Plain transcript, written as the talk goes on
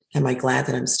Am I glad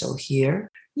that I'm still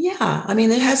here? Yeah. I mean,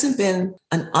 it hasn't been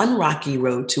an unrocky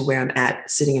road to where I'm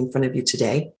at sitting in front of you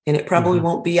today. And it probably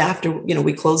won't be after,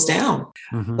 we close down.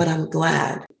 But I'm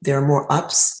glad there are more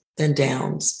ups than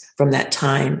downs from that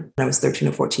time when I was 13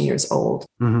 or 14 years old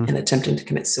and attempting to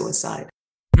commit suicide.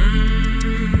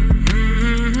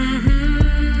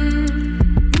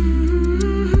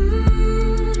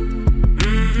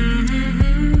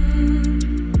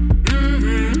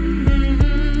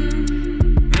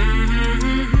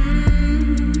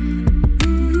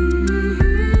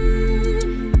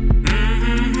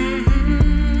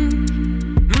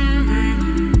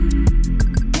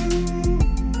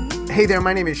 Hey there,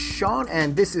 my name is Sean,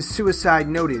 and this is Suicide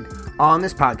Noted. On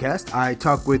this podcast, I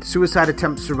talk with suicide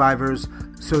attempt survivors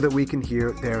so that we can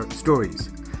hear their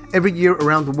stories. Every year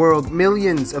around the world,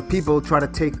 millions of people try to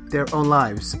take their own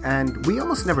lives, and we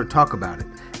almost never talk about it.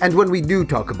 And when we do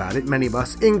talk about it, many of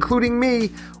us, including me,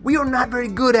 we are not very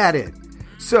good at it.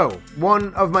 So,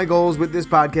 one of my goals with this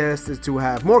podcast is to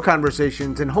have more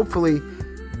conversations and hopefully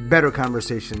better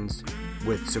conversations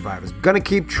with survivors. Gonna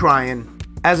keep trying.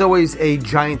 As always, a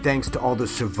giant thanks to all the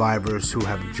survivors who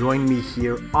have joined me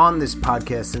here on this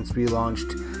podcast since we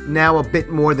launched now a bit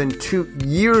more than 2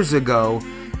 years ago.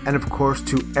 And of course,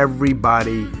 to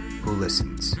everybody who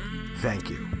listens. Thank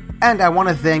you. And I want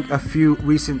to thank a few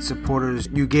recent supporters.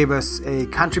 You gave us a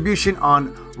contribution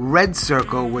on Red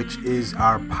Circle, which is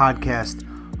our podcast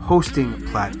hosting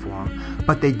platform,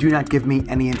 but they do not give me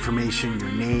any information,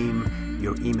 your name,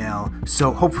 your email.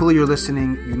 So hopefully you're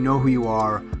listening. You know who you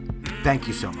are. Thank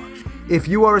you so much. If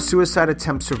you are a suicide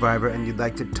attempt survivor and you'd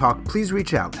like to talk, please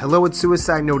reach out.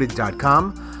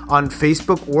 hello@suicidenoted.com, on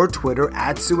Facebook or Twitter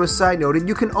 @suicidenoted.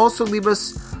 You can also leave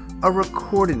us a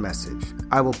recorded message.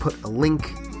 I will put a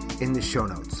link in the show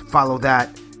notes. Follow that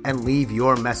and leave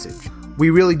your message. We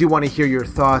really do want to hear your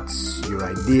thoughts, your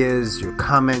ideas, your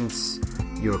comments,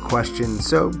 your questions,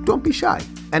 so don't be shy.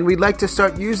 And we'd like to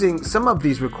start using some of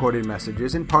these recorded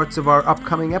messages in parts of our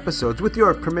upcoming episodes, with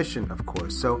your permission, of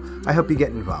course, so I hope you get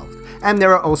involved. And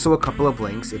there are also a couple of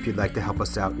links if you'd like to help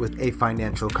us out with a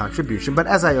financial contribution. But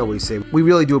as I always say, we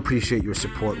really do appreciate your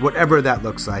support, whatever that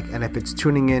looks like. And if it's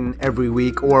tuning in every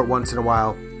week or once in a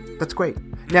while, that's great.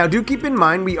 Now, do keep in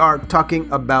mind we are talking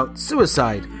about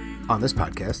suicide on this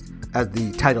podcast, as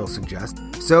the title suggests,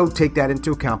 so take that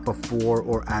into account before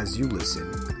or as you listen.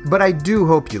 But I do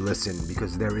hope you listen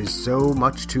because there is so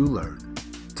much to learn.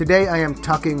 Today I am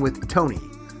talking with Tony.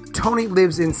 Tony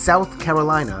lives in South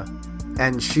Carolina,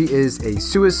 and she is a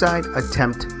suicide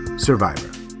attempt survivor.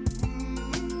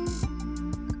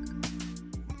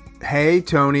 Hey,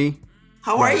 Tony.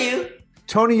 How are you?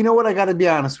 Tony, you know what? I got to be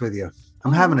honest with you.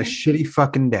 I'm having a shitty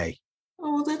fucking day.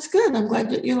 Oh, well, that's good. I'm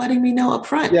glad that you're letting me know up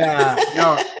front. Yeah.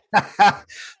 No.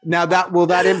 Now, will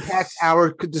that impact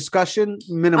our discussion?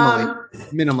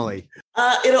 Minimally.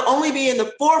 It'll only be in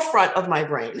the forefront of my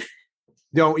brain.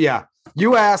 Yeah.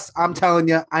 You asked, I'm telling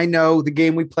you, I know the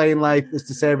game we play in life is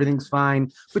to say everything's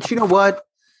fine. But you know what?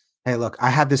 Hey, look, I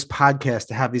have this podcast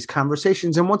to have these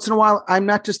conversations. And once in a while, I'm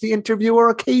not just the interviewer.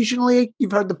 Occasionally,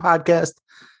 you've heard the podcast,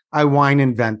 I whine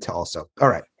and vent also. All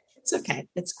right. It's okay.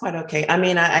 It's quite okay. I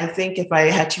mean, I think if I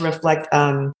had to reflect,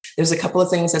 there's a couple of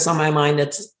things that's on my mind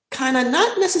that's kind of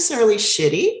not necessarily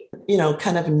shitty,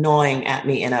 kind of gnawing at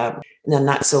me in a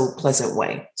not so pleasant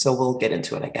way. So we'll get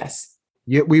into it, I guess.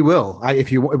 Yeah, we will.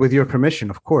 If you, with your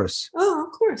permission, of course. Oh,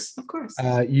 of course.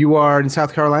 You are in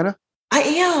South Carolina? I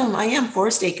am.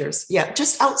 Forest Acres. Yeah.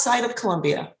 Just outside of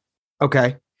Columbia.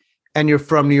 Okay. And you're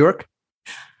from New York?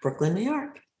 Brooklyn, New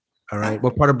York. All right.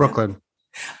 What part of Brooklyn?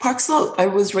 Park Slope. I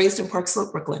was raised in Park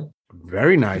Slope, Brooklyn.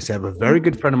 Very nice. I have a very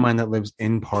good friend of mine that lives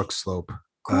in Park Slope.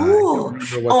 Cool.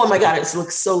 Oh my God. It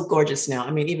looks so gorgeous now.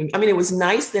 I mean, it was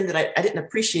nice then that I didn't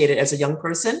appreciate it as a young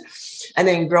person, and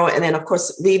then growing. And then of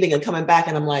course leaving and coming back.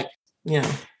 And I'm like,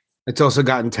 it's also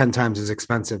gotten 10 times as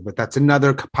expensive, but that's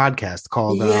another podcast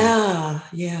called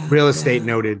Real Estate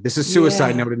Noted. This is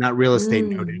Suicide Noted, not Real Estate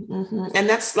Noted. Mm-hmm. And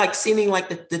that's like seeming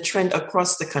like the trend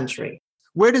across the country.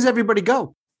 Where does everybody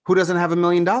go? Who doesn't have $1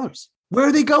 million? Where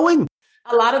are they going?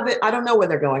 A lot of it, I don't know where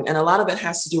they're going. And a lot of it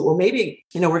has to do, well, maybe,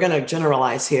 we're going to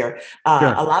generalize here.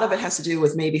 Sure. A lot of it has to do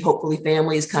with maybe hopefully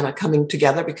families kind of coming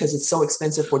together because it's so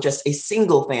expensive for just a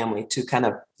single family to kind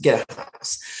of get a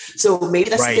house. So maybe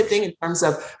that's a good thing in terms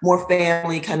of more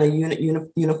family kind of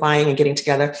unifying and getting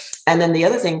together. And then the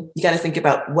other thing, you got to think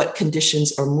about what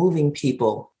conditions are moving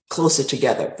people closer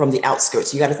together from the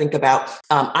outskirts. You got to think about,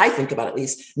 I think about at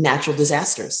least natural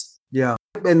disasters. Yeah.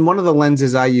 And one of the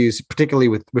lenses I use, particularly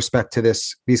with respect to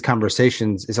these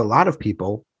conversations, is a lot of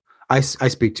people I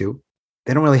speak to,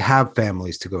 they don't really have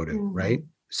families to go to, right?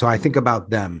 So I think about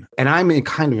them. And I'm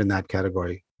kind of in that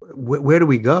category. where do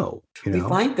we go? We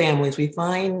find families. We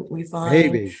find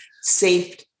Maybe.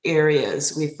 safe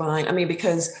areas.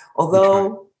 Because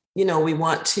although,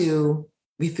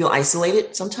 we feel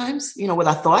isolated sometimes, with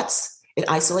our thoughts, it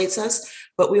isolates us,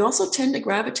 but we also tend to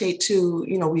gravitate to,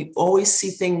 we always see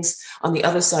things on the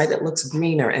other side that looks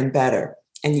greener and better.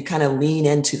 And you kind of lean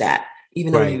into that,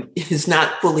 even though it's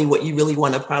not fully what you really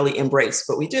want to probably embrace,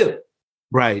 but we do.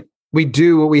 Right. We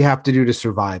do what we have to do to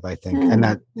survive, I think.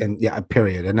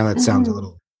 Period. I know that sounds a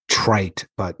little trite,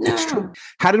 but it's true.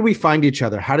 How did we find each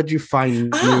other? How did you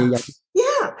find me?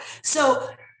 Yeah. So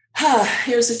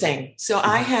here's the thing. So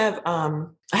I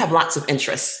have lots of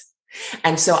interests.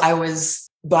 And so I was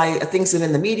by things that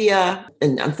in the media,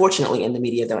 and unfortunately in the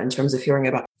media, though, in terms of hearing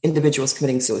about individuals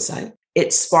committing suicide,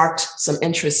 it sparked some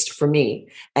interest for me.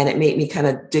 And it made me kind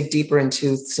of dig deeper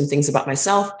into some things about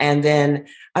myself. And then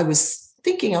I was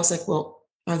thinking, I was like, well,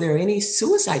 are there any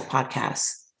suicide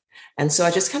podcasts? And so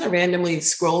I just kind of randomly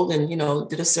scrolled and,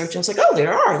 did a search. And I was like, oh,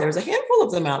 there's a handful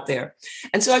of them out there.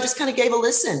 And so I just kind of gave a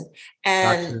listen,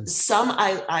 and some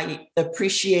I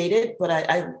appreciated, but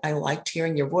I liked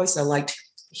hearing your voice. I liked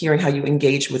hearing how you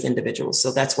engage with individuals.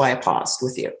 So that's why I paused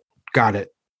with you. Got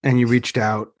it. And you reached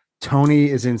out. Tony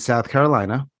is in South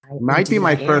Carolina. Might be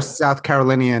my first South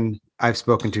Carolinian I've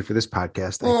spoken to for this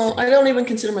podcast. Well, I don't even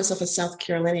consider myself a South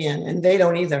Carolinian, and they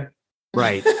don't either.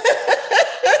 Right.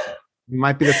 You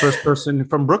might be the first person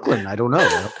from Brooklyn. I don't know. I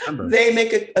don't remember. They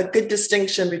make a good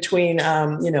distinction between,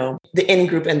 the in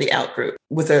group and the out group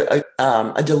with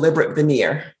a deliberate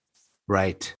veneer.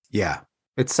 Right. Yeah.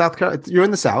 It's South Carolina. You're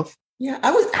in the South. Yeah.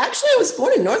 I was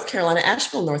born in North Carolina,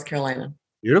 Asheville, North Carolina.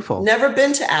 Beautiful. Never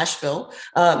been to Asheville.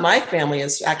 My family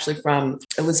is actually from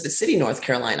Elizabeth City, North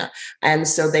Carolina. And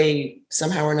so they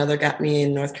somehow or another got me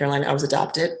in North Carolina. I was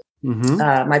adopted.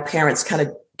 Mm-hmm. My parents kind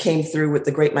of came through with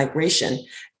the Great Migration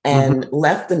and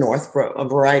left the North for a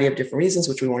variety of different reasons,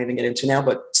 which we won't even get into now,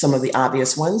 but some of the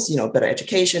obvious ones, better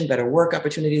education, better work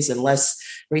opportunities, and less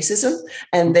racism.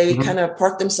 And they kind of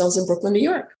parked themselves in Brooklyn, New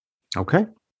York. Okay.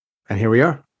 And here we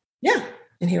are. Yeah.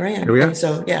 And here I am. Here we are. And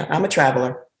so, I'm a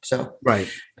traveler. So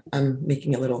I'm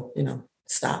making a little,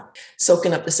 stop,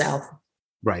 soaking up the South.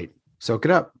 Right. Soak it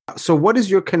up. So what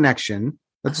is your connection?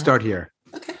 Let's start here.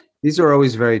 Okay. These are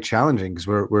always very challenging because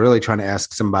we're really trying to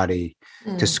ask somebody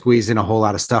to squeeze in a whole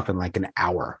lot of stuff in like an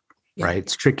hour, right?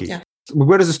 It's tricky. Yeah.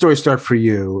 Where does the story start for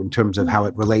you in terms of how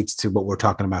it relates to what we're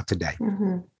talking about today?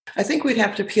 I think we'd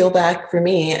have to peel back for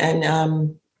me.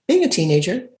 And being a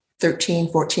teenager,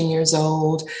 13, 14 years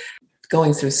old,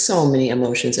 going through so many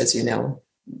emotions, as you know,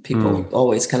 people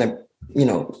always kind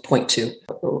of, point to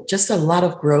just a lot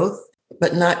of growth,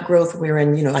 but not growth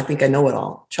wherein, I think I know it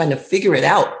all, trying to figure it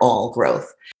out all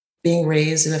growth. Being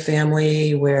raised in a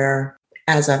family where,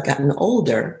 as I've gotten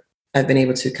older, I've been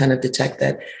able to kind of detect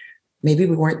that maybe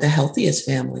we weren't the healthiest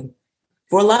family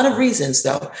for a lot of reasons,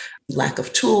 though. Lack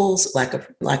of tools, lack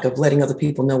of letting other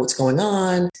people know what's going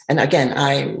on. And again,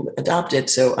 I'm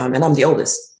adopted. So, and I'm the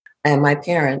oldest. And my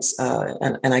parents,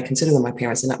 and I consider them my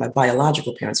parents and not my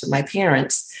biological parents, but my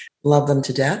parents love them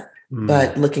to death.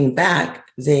 But looking back,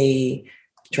 they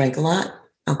drank a lot,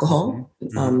 alcohol.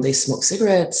 They smoked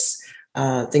cigarettes,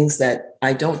 things that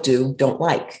I don't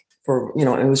like.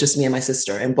 It was just me and my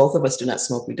sister, and both of us do not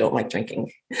smoke. We don't like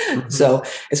drinking. So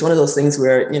it's one of those things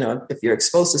where, if you're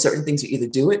exposed to certain things, you either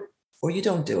do it or you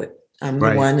don't do it. I'm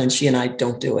the one, and she and I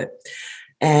don't do it.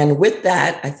 And with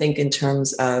that, I think in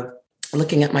terms of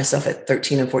looking at myself at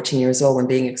 13 and 14 years old and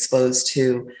being exposed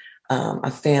to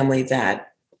a family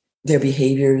that their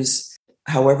behaviors,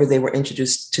 however they were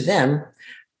introduced to them,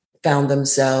 found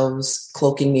themselves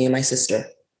cloaking me and my sister,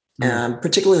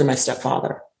 particularly my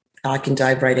stepfather. I can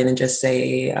dive right in and just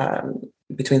say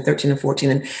between 13 and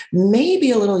 14 and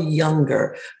maybe a little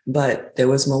younger, but there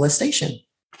was molestation,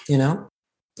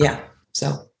 Yeah.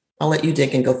 So I'll let you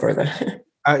dig and go further.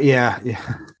 Yeah.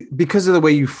 Because of the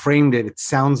way you framed it, it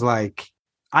sounds like,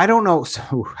 I don't know.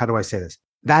 So how do I say this?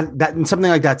 That something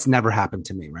like that's never happened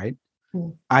to me, right?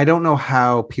 I don't know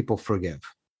how people forgive.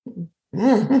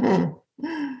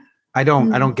 I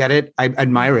don't get it. I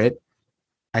admire it.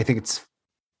 I think it's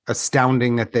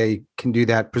astounding that they can do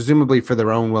that, presumably for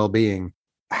their own well-being.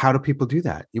 How do people do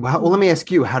that? Well, let me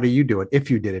ask you, how do you do it?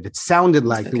 If you did it, it sounded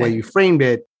like the way you framed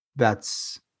it, that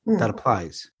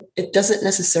applies. It doesn't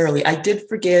necessarily. I did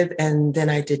forgive and then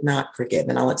I did not forgive.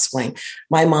 And I'll explain.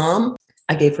 My mom,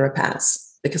 I gave her a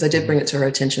pass because I did bring it to her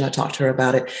attention. I talked to her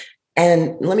about it.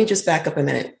 And let me just back up a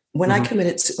minute. When I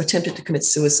attempted to commit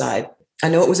suicide, I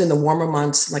know it was in the warmer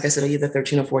months, like I said, either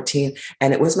 13 or 14.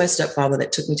 And it was my stepfather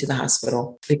that took me to the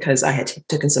hospital because I had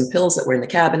taken some pills that were in the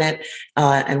cabinet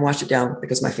and washed it down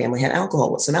because my family had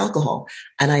alcohol with some alcohol.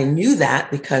 And I knew that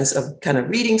because of kind of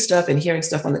reading stuff and hearing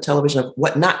stuff on the television of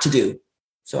what not to do.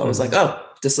 So I was like, oh,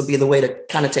 this will be the way to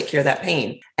kind of take care of that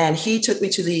pain. And he took me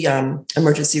to the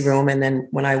emergency room. And then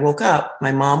when I woke up,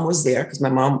 my mom was there because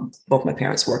both my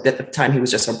parents worked. At the time, he was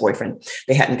just her boyfriend.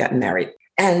 They hadn't gotten married.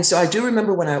 And so I do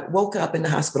remember when I woke up in the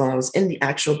hospital and I was in the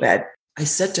actual bed, I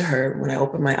said to her, when I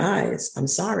opened my eyes, I'm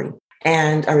sorry.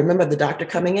 And I remember the doctor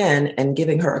coming in and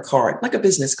giving her a card, like a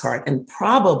business card. And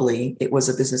probably it was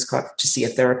a business card to see a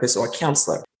therapist or a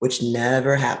counselor, which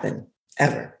never happened,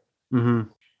 ever. Mm-hmm.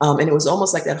 And it was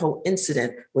almost like that whole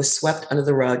incident was swept under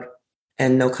the rug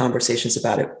and no conversations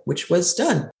about it, which was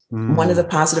done. Mm. One of the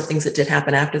positive things that did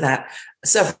happen after that,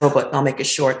 several, but I'll make it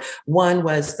short. One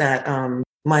was that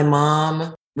my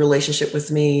mom relationship with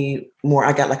me more,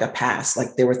 I got like a pass.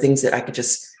 Like there were things that I could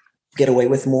just get away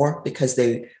with more because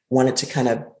they wanted to kind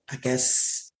of, I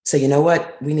guess, say, you know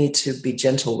what, we need to be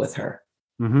gentle with her.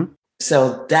 Mm-hmm.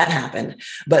 So that happened.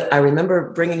 But I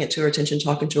remember bringing it to her attention,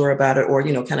 talking to her about it, or,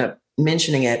 kind of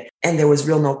mentioning it. And there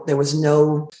was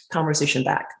no conversation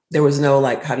back. There was no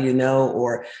like, how do you know?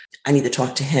 Or I need to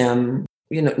talk to him.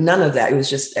 None of that. It was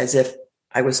just as if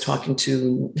I was talking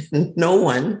to no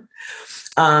one.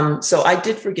 So I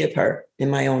did forgive her in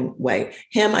my own way.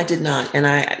 Him, I did not. And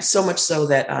I, so much so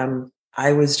that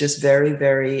I was just very,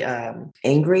 very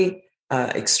angry,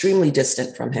 extremely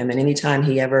distant from him. And anytime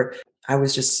I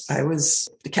was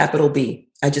the capital B.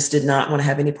 I just did not want to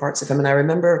have any parts of him. And I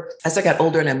remember as I got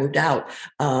older and I moved out,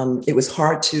 it was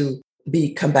hard to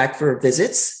come back for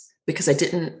visits because I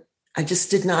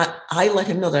let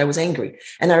him know that I was angry.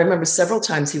 And I remember several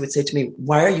times he would say to me,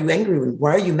 why are you angry?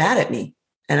 Why are you mad at me?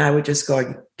 And I would just go,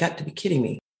 you got to be kidding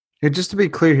me. Yeah, just to be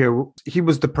clear here, he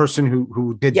was the person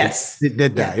who did yes. did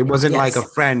that. Yeah. It wasn't like a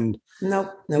friend.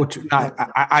 No. Which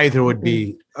either would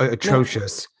be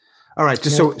atrocious. All right.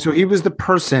 So he was the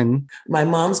person. My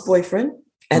mom's boyfriend.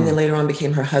 And then later on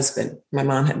became her husband. My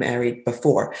mom had married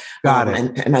before. Got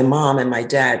it. And my mom and my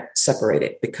dad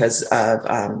separated because of,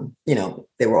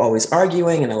 they were always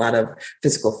arguing and a lot of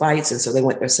physical fights. And so they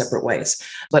went their separate ways.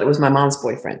 But it was my mom's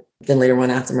boyfriend. Then later on,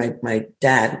 after my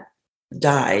dad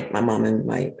died, my mom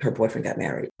and her boyfriend got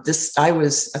married. I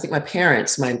think my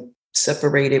parents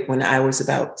separated when I was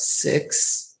about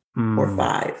 6 or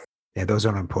 5. Yeah, those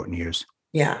are important years.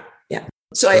 Yeah.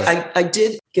 So I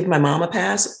did give my mom a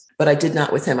pass, but I did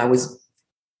not with him. I was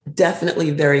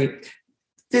definitely very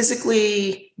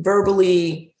physically,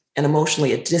 verbally, and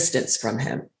emotionally a distance from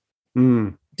him.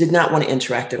 Did not want to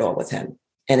interact at all with him.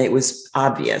 And it was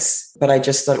obvious, but I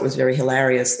just thought it was very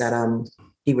hilarious that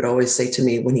he would always say to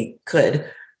me when he could,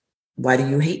 why do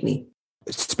you hate me?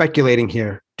 Speculating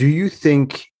here, do you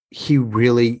think he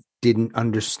really didn't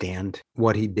understand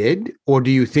what he did? Or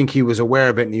do you think he was aware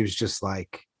of it and he was just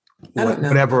like, I don't know.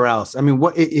 Whatever else? I mean,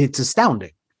 it's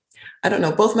astounding. I don't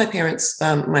know. Both my parents,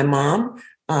 my mom,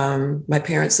 my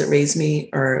parents that raised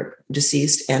me are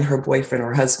deceased, and her boyfriend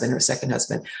or husband or second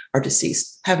husband are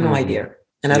deceased. Have no idea.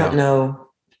 And I don't know.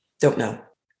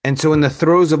 And so in the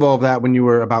throes of all of that, when you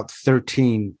were about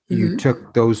 13, you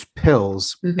took those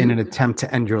pills in an attempt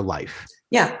to end your life.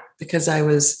 Yeah, because I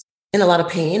was in a lot of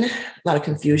pain, a lot of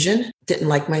confusion, didn't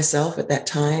like myself at that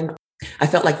time. I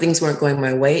felt like things weren't going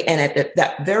my way. And at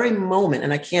that very moment,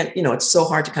 and I can't, it's so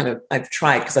hard to I've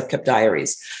tried because I've kept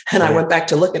diaries. And I went back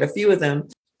to look at a few of them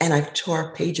and I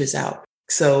tore pages out.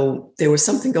 So there was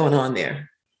something going on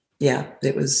there. Yeah,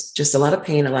 it was just a lot of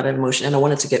pain, a lot of emotion. And I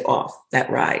wanted to get off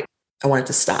that ride. I wanted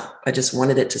to stop. I just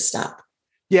wanted it to stop.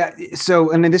 Yeah.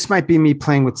 So, and this might be me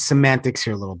playing with semantics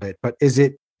here a little bit, but is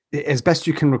it, as best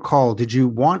you can recall, did you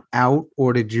want out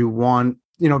or did you want,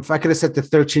 if I could have said to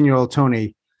 13-year-old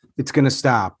Tony, it's going to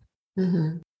stop.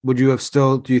 Would you have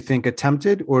still, do you think,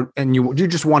 attempted you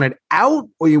just wanted out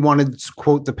or you wanted,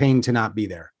 quote, the pain to not be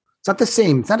there? It's not the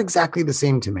same. It's not exactly the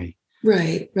same to me.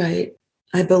 Right.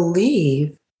 I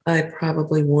believe I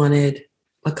probably wanted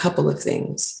a couple of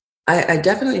things. I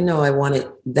definitely know I wanted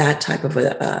that type of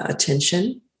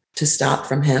attention to stop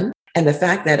from him. And the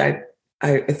fact that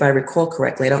if I recall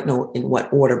correctly, I don't know in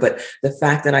what order, but the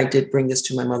fact that I did bring this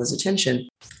to my mother's attention,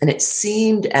 and it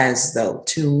seemed as though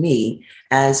to me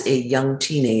as a young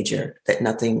teenager that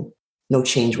no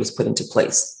change was put into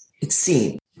place. It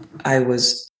seemed I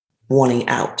was wanting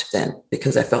out then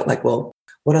because I felt like, well,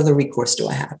 what other recourse do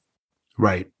I have?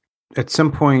 Right. At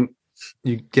some point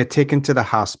you get taken to the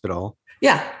hospital.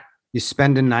 Yeah. You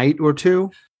spend a night or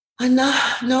two?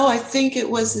 No, I think it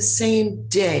was the same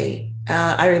day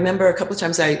I remember a couple of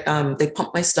times they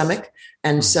pumped my stomach,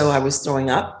 and so I was throwing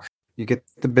up. You get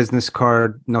the business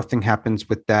card. Nothing happens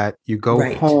with that. You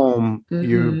go home.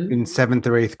 You're in 7th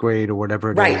or 8th grade or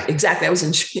whatever it is. Right, exactly. I was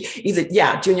in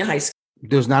junior high school.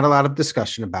 There's not a lot of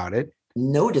discussion about it.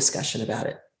 No discussion about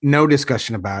it. No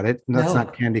discussion about it. That's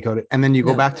not candy coated. And then you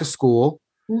go back to school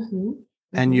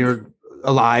and you're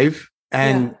alive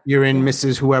and you're in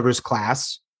Mrs. Whoever's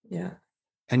class. Yeah.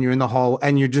 And you're in the hall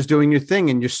and you're just doing your thing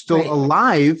and you're still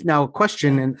alive. Now, a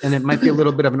question, and it might be a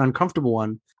little bit of an uncomfortable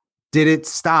one. Did it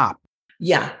stop?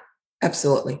 Yeah,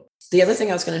 absolutely. The other thing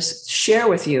I was going to share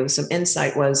with you, some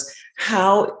insight, was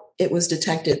how it was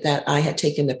detected that I had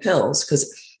taken the pills.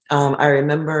 Because I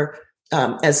remember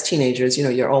as teenagers,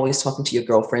 you're always talking to your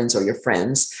girlfriends or your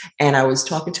friends. And I was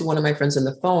talking to one of my friends on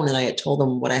the phone and I had told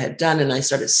them what I had done and I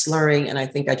started slurring and I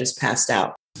think I just passed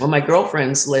out. Well, my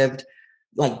girlfriends lived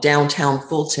like downtown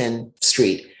Fulton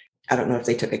Street. I don't know if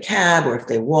they took a cab or if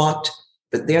they walked,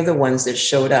 but they're the ones that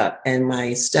showed up. And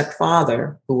my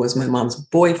stepfather, who was my mom's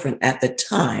boyfriend at the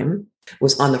time,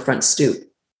 was on the front stoop.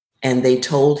 And they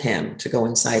told him to go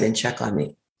inside and check on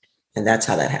me. And that's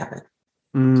how that happened.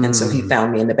 And so he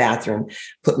found me in the bathroom,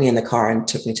 put me in the car and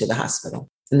took me to the hospital.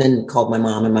 And then called my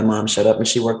mom and my mom showed up and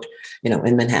she worked,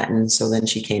 in Manhattan. So then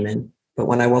she came in. But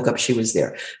when I woke up, she was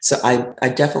there. So I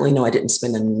definitely know I didn't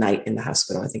spend a night in the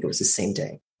hospital. I think it was the same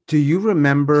day. Do you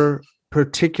remember,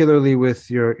 particularly with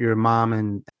your mom,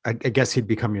 and I guess he'd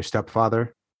become your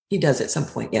stepfather? He does at some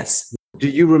point, yes. Do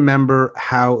you remember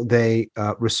how they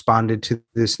responded to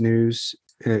this news?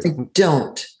 I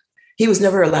don't. He was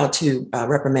never allowed to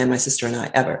reprimand my sister and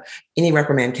I ever. Any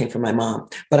reprimand came from my mom.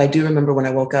 But I do remember when I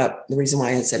woke up, the reason why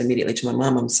I had said immediately to my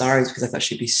mom, I'm sorry, is because I thought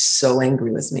she'd be so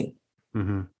angry with me.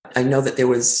 Mm-hmm. I know that there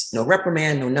was no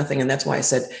reprimand, no nothing. And that's why I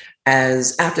said,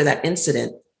 as after that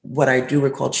incident, what I do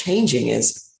recall changing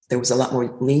is there was a lot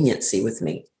more leniency with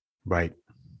me. Right.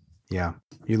 Yeah.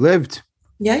 You lived.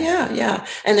 Yeah.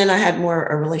 And then I had more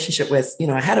a relationship with,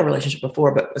 I had a relationship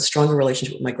before, but a stronger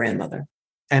relationship with my grandmother.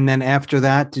 And then after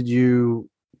that, did you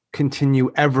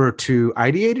continue ever to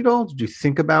ideate at all? Did you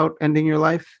think about ending your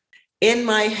life? In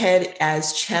my head,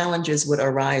 as challenges would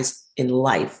arise in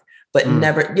life, but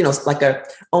never,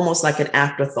 almost like an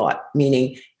afterthought,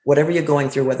 meaning whatever you're going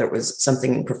through, whether it was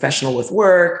something professional with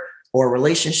work or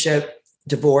relationship,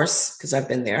 divorce, because I've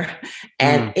been there.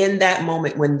 And in that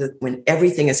moment, when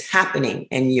everything is happening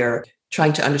and you're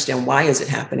trying to understand why is it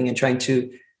happening and trying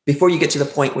to, before you get to the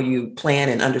point where you plan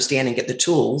and understand and get the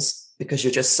tools, because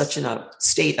you're just such in a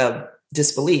state of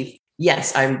disbelief.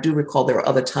 Yes, I do recall there were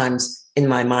other times in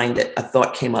my mind that a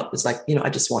thought came up. It's like,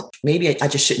 maybe I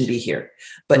just shouldn't be here,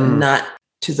 but not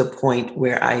to the point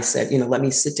where I said, let me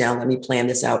sit down, let me plan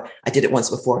this out. I did it once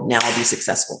before. Now I'll be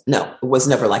successful. No, it was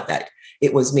never like that.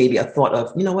 It was maybe a thought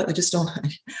of, I just don't,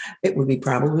 it would be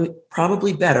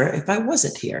probably better if I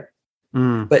wasn't here.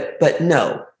 But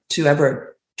no, to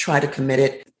ever try to commit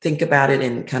it, think about it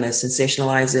and kind of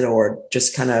sensationalize it or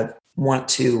just kind of want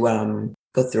to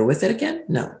go through with it again.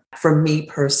 No, for me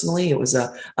personally, it was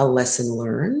a lesson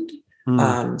learned,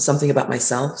 something about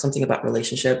myself, something about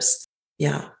relationships.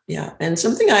 Yeah. And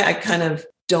something I kind of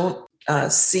don't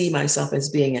see myself as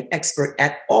being an expert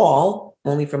at all,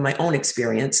 only from my own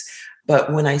experience.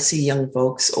 But when I see young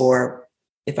folks or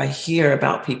if I hear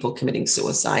about people committing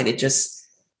suicide,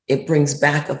 it brings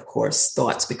back, of course,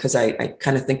 thoughts because I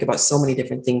kind of think about so many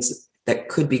different things that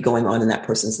could be going on in that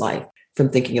person's life from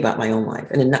thinking about my own life.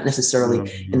 And not necessarily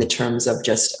in the terms of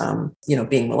just,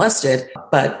 being molested,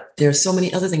 but there's so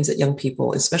many other things that young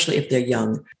people, especially if they're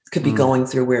young, could be going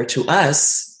through where to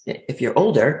us, if you're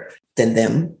older than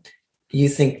them, you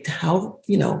think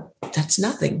that's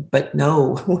nothing. But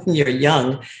no, when you're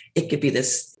young, it could be the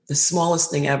smallest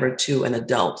thing ever to an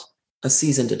adult, a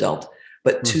seasoned adult.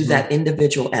 But to that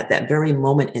individual at that very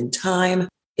moment in time,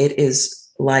 it is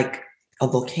like a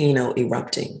volcano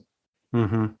erupting.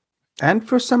 Mm-hmm. And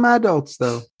for some adults,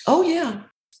 though. Oh, yeah.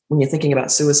 When you're thinking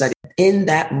about suicide, in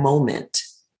that moment,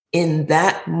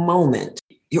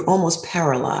 you're almost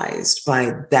paralyzed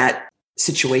by that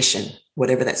situation,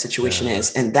 whatever that situation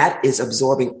is. And that is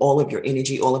absorbing all of your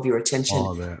energy, all of your attention.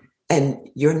 All of that. And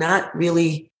you're not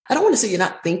really, I don't want to say you're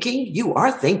not thinking, you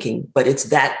are thinking, but it's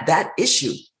that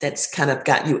issue that's kind of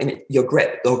got you in your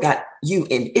grip or got you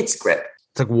in its grip.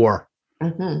 It's like war.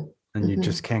 Mm-hmm. And you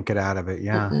just can't get out of it.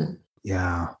 Yeah. Mm-hmm.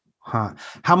 Yeah. Huh.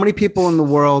 How many people in the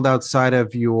world outside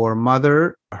of your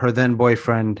mother, her then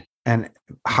boyfriend, and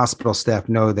hospital staff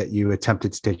know that you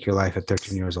attempted to take your life at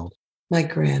 13 years old? My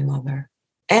grandmother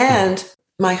and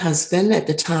my husband at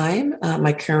the time,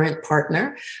 my current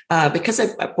partner, because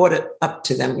I brought it up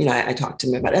to them. I talked to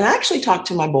them about it. And I actually talked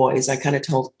to my boys. I kind of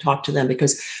talked to them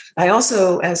because I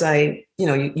also, as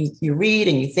you read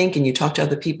and you think and you talk to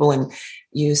other people and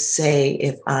you say,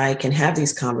 if I can have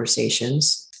these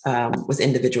conversations with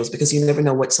individuals, because you never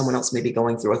know what someone else may be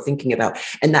going through or thinking about,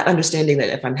 and not understanding that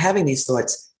if I'm having these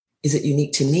thoughts, is it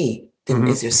unique to me? Then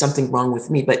is there something wrong with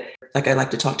me? But like I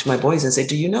like to talk to my boys and say,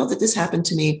 do you know that this happened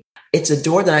to me? It's a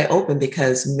door that I open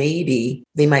because maybe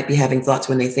they might be having thoughts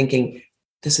when they're thinking,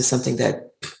 this is something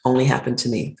that only happened to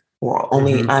me or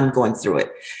only I'm going through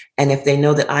it. And if they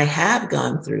know that I have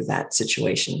gone through that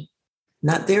situation,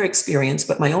 not their experience,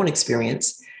 but my own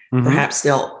experience, perhaps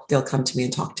they'll come to me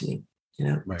and talk to me,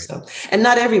 Right. So, and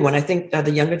not everyone. I think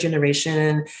the younger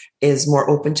generation is more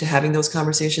open to having those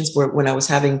conversations. Where when I was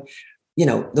having,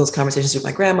 those conversations with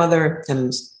my grandmother,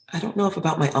 and I don't know if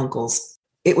about my uncles,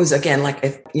 it was, again, like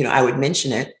if, I would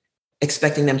mention it,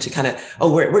 expecting them to kind of,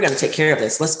 we're going to take care of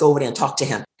this. Let's go over there and talk to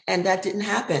him. And that didn't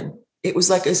happen. It was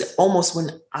like, it's almost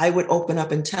when I would open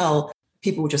up and tell,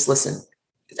 people would just listen.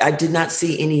 I did not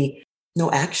see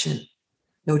no action,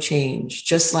 no change,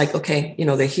 just like, okay,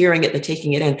 they're hearing it, they're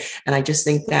taking it in. And I just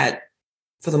think that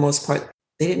for the most part,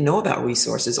 they didn't know about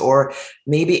resources, or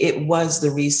maybe it was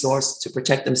the resource to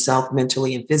protect themselves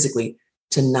mentally and physically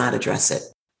to not address it.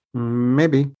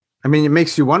 Maybe. I mean, it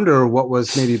makes you wonder what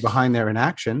was maybe behind their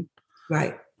inaction.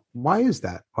 Right. Why is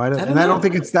that? I don't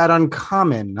think it's that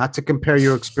uncommon, not to compare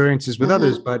your experiences with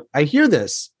others, but I hear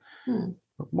this.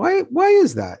 Why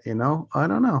is that? I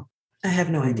don't know. I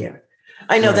have no idea.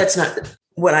 I know that's not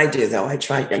what I do, though. I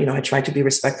try to be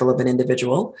respectful of an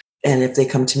individual. And if they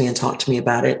come to me and talk to me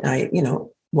about it,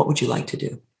 what would you like to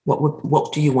do?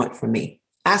 What do you want from me?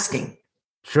 Asking.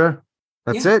 Sure.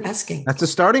 That's it. Asking. That's a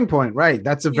starting point, right?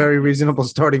 That's a very reasonable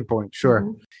starting point.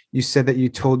 Sure. You said that you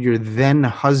told your then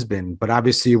husband, but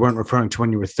obviously you weren't referring to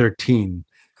when you were 13.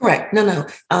 Correct. No.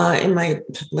 In my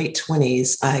late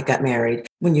 20s, I got married.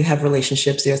 When you have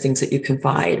relationships, there are things that you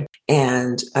confide.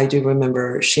 And I do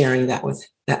remember sharing that with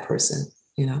that person,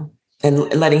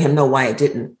 and letting him know why I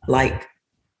didn't like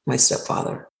my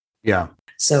stepfather. Yeah.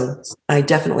 So I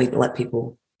definitely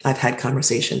I've had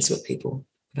conversations with people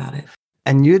about it.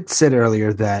 And you'd said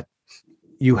earlier that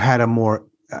you had a more,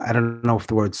 I don't know if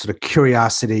the word, sort of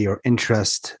curiosity or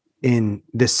interest in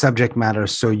this subject matter.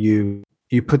 So you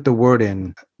put the word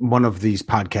in one of these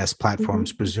podcast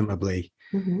platforms, presumably.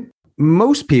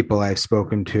 Most people I've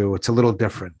spoken to, it's a little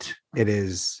different. It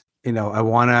is, I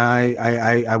want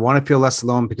to feel less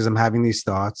alone because I'm having these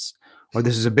thoughts, or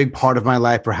this is a big part of my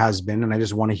life or has been, and I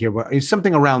just want to hear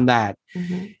something around that.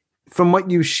 From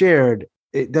what you shared,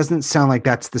 it doesn't sound like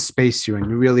that's the space you're in.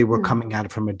 You really were coming at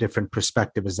it from a different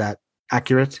perspective. Is that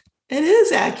accurate? It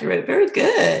is accurate. Very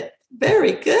good.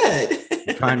 Very good.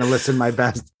 I'm trying to listen my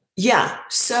best. Yeah.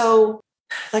 So,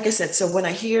 like I said, when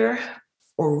I hear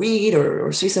or read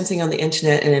or see something on the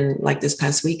internet, and like this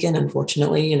past weekend,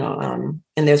 unfortunately, and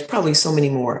there's probably so many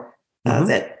more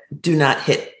that do not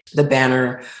hit the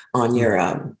banner on your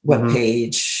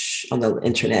webpage on the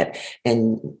internet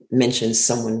and mentions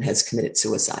someone has committed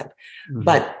suicide.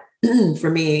 But for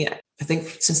me, I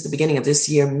think since the beginning of this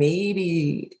year,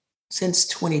 maybe since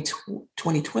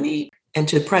 2020 and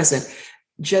to present,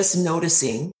 just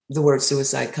noticing the word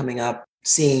suicide coming up,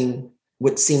 seeing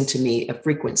what seemed to me a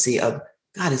frequency of,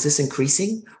 God, is this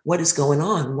increasing? What is going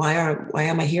on? Why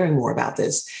am I hearing more about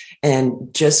this?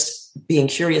 And just being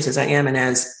curious as I am, and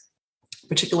as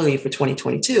particularly for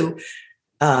 2022,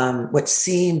 what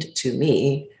seemed to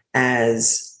me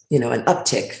as, an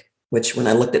uptick, which when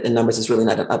I looked at the numbers is really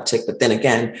not an uptick, but then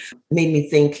again, made me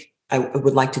think I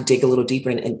would like to dig a little deeper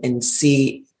and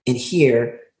see and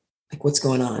hear, like, what's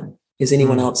going on? Is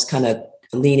anyone else kind of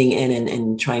leaning in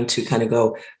and trying to kind of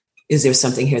go, is there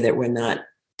something here that we're not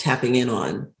tapping in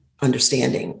on,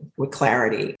 understanding with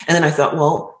clarity? And then I thought,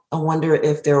 well, I wonder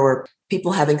if there were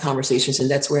people having conversations, and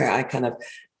that's where I kind of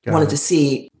wanted to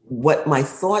see what my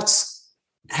thoughts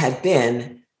had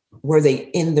been. Were they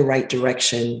in the right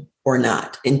direction or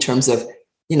not, in terms of,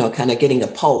 kind of getting a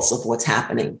pulse of what's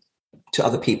happening to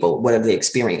other people? What are they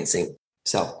experiencing?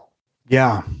 So,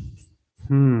 yeah.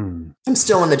 I'm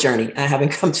still on the journey. I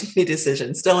haven't come to any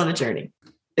decision. Still on a journey.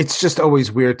 It's just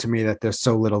always weird to me that there's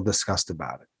so little discussed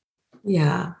about it.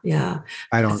 Yeah.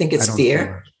 I think it's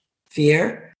fear.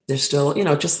 Fear. There's still,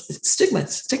 just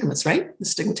stigmas, right? The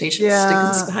stigmas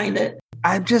behind it.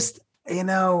 I'm just,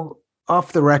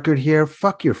 off the record here,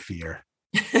 fuck your fear.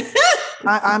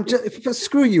 I'm just,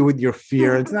 screw you with your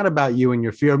fear. It's not about you and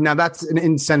your fear. Now that's an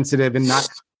insensitive and not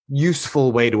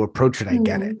useful way to approach it. I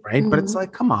get it. Right. But it's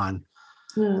like, come on.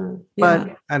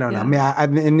 But I don't know. I mean,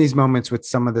 I'm in these moments with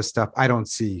some of this stuff, I don't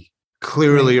see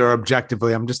clearly or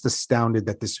objectively. I'm just astounded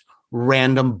that this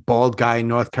random bald guy in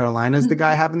North Carolina is the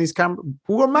guy having these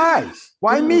Who am I?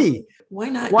 Why me? Why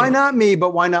not? Why not me?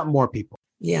 But why not more people?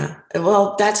 Yeah.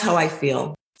 Well, that's how I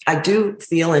feel. I do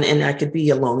feel, and I could be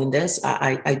alone in this.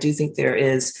 I do think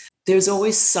there's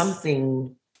always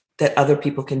something that other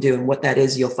people can do. And what that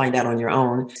is, you'll find out on your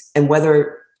own. And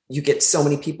whether you get so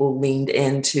many people leaned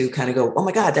in to kind of go, oh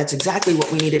my God, that's exactly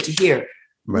what we needed to hear.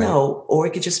 Right. No, or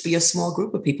it could just be a small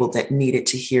group of people that needed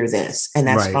to hear this. And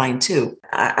that's fine too.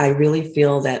 I really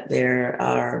feel that there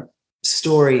are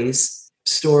stories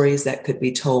that could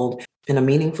be told in a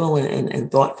meaningful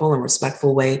and thoughtful and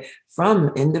respectful way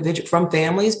from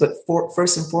families, but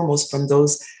first and foremost from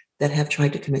those that have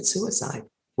tried to commit suicide,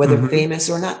 whether famous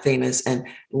or not famous, and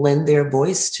lend their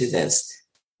voice to this.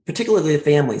 Particularly the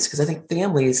families, because I think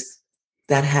families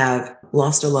that have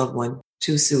lost a loved one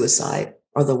to suicide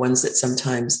are the ones that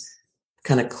sometimes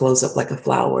kind of close up like a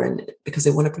flower, and because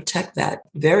they want to protect that.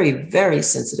 Very, very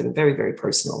sensitive and very, very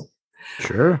personal.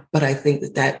 Sure. But I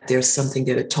think that there's something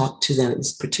there to talk to them,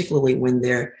 particularly when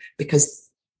because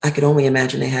I could only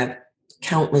imagine they have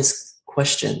countless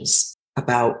questions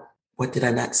about what did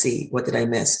I not see? What did I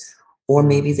miss? Or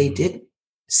maybe they did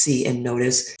see and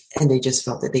notice, and they just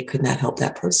felt that they could not help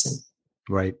that person.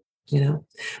 Right.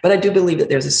 But I do believe that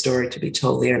there's a story to be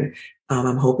told there. And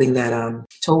I'm hoping that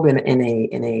told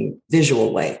in a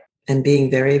visual way, and being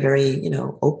very, very,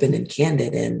 open and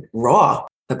candid and raw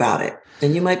about it.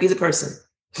 And you might be the person.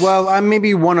 Well, I may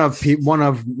be one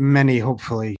of many,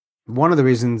 hopefully. One of the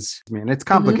reasons, it's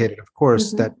complicated, of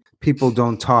course, that people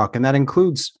don't talk, and that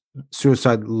includes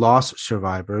suicide loss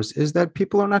survivors, is that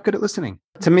people are not good at listening.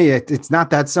 To me, it's not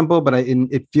that simple, but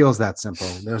it feels that simple.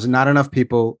 There's not enough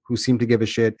people who seem to give a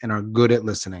shit and are good at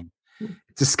listening.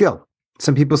 It's a skill.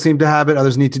 Some people seem to have it.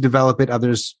 Others need to develop it.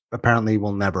 Others apparently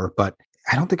will never. But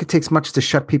I don't think it takes much to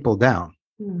shut people down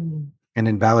and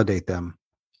invalidate them.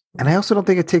 And I also don't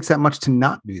think it takes that much to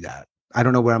not do that. I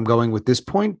don't know where I'm going with this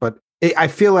point, but I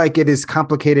feel like it is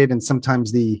complicated, and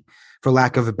sometimes for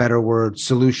lack of a better word,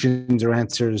 solutions or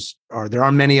answers there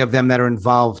are many of them that are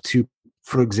involved to,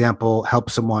 for example, help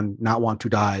someone not want to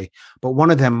die. But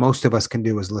one of them most of us can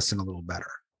do is listen a little better.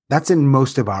 That's in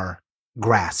most of our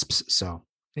grasps. So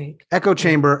echo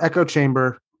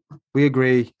chamber. We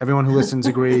agree. Everyone who listens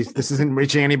agrees. This isn't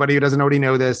reaching anybody who doesn't already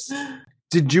know this.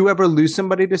 Did you ever lose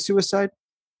somebody to suicide?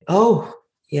 Oh,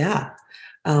 yeah.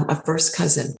 A first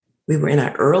cousin. We were in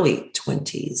our early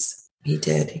 20s. He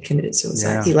did. He committed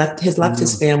suicide. Yeah. He left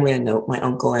his family a note, my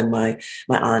uncle and my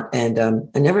aunt. And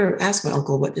I never asked my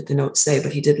uncle what did the note say,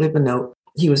 but he did leave a note.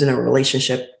 He was in a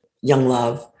relationship, young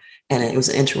love, and it was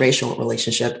an interracial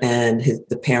relationship. And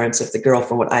the parents of the girl,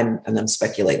 from what I'm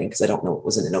speculating, because I don't know what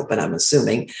was in the note, but I'm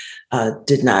assuming,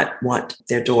 did not want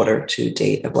their daughter to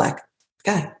date a Black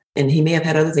guy. And he may have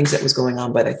had other things that was going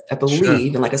on, but I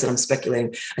believe, and like I said, I'm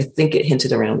speculating, I think it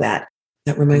hinted around that.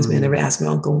 That reminds me, I never asked my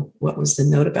uncle what was the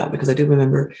note about, because I do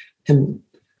remember him,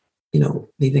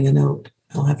 leaving a note.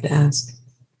 I'll have to ask.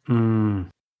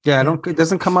 Yeah, it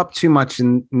doesn't come up too much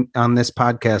on this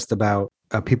podcast about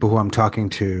people who I'm talking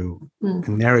to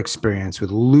and their experience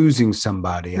with losing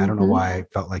somebody. I don't know why I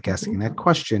felt like asking that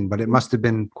question, but it must have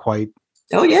been quite.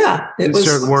 Oh yeah,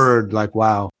 insert word, like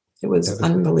wow. It was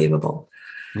unbelievable.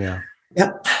 Yeah.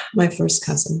 Yep, my first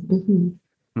cousin.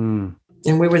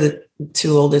 And we were the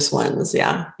two oldest ones.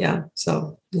 Yeah.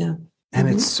 So yeah. And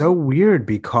it's so weird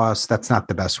because that's not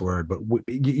the best word, but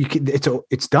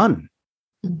it's done.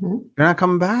 You're not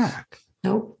coming back.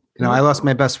 Nope. I lost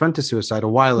my best friend to suicide a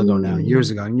while ago now, years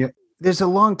ago. And there's a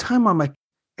long time where I'm like,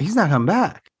 he's not coming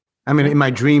back. I mean, in my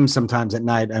dreams, sometimes at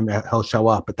night, he'll show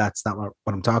up, but that's not what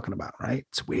I'm talking about. Right.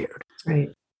 It's weird. Right.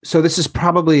 So this is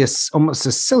probably almost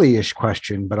a silly-ish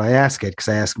question, but I ask it because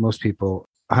I ask most people,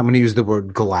 I'm going to use the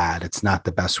word glad. It's not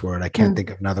the best word. I can't think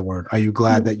of another word. Are you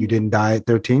glad that you didn't die at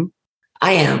 13?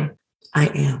 I am.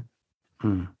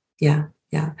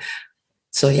 Yeah.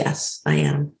 So yes, I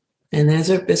am. And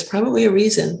there's probably a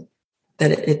reason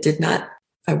that it did not,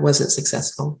 I wasn't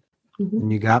successful.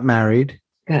 And you got married.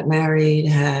 Had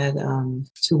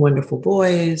 2 wonderful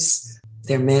boys.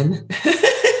 They're men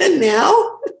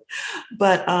now.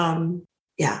 But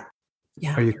yeah.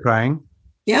 Are you crying?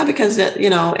 Yeah, because,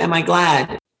 am I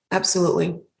glad?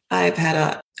 Absolutely. I've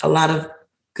had a lot of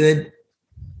good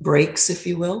breaks, if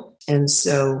you will. And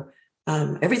so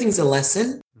everything's a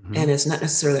lesson. And it's not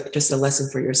necessarily just a lesson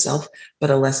for yourself, but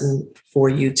a lesson for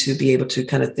you to be able to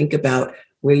kind of think about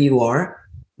where you are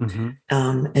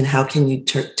and how can you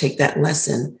take that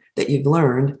lesson that you've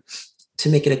learned to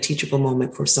make it a teachable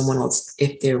moment for someone else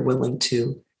if they're willing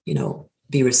to,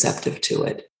 be receptive to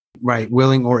it. Right.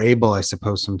 Willing or able, I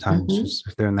suppose, sometimes, just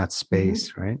if they're in that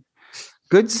space, right?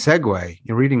 Good segue.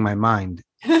 You're reading my mind.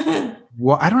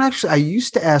 Well, I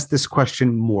used to ask this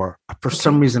question more. For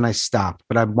some reason, I stopped,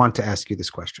 but I want to ask you this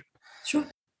question. Sure.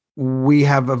 We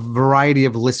have a variety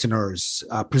of listeners.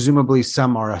 Presumably,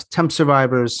 some are attempt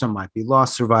survivors, some might be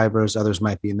loss survivors, others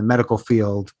might be in the medical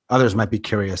field, others might be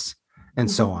curious, and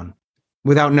so on.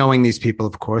 Without knowing these people,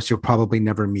 of course, you'll probably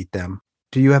never meet them.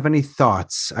 Do you have any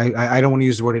thoughts? I don't want to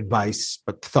use the word advice,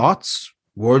 but thoughts,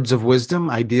 words of wisdom,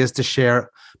 ideas to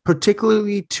share,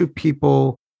 particularly to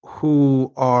people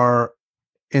who are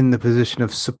in the position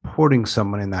of supporting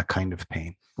someone in that kind of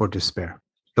pain or despair?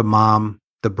 The mom,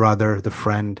 the brother, the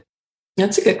friend?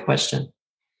 That's a good question.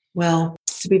 Well,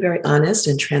 to be very honest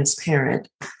and transparent,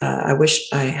 I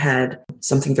wish I had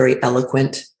something very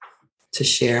eloquent to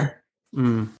share,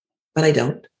 but I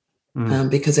don't,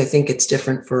 because I think it's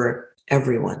different for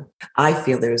everyone. I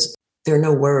feel there are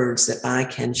no words that I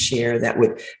can share that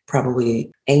would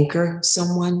probably anchor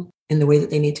someone in the way that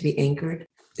they need to be anchored.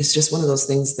 It's just one of those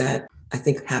things that I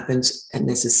think happens, and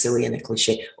this is silly and a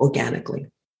cliche, organically.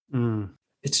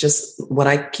 It's just what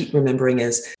I keep remembering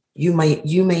is you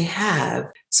may have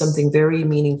something very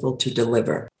meaningful to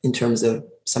deliver in terms of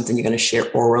something you're going to share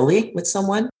orally with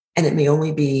someone, and it may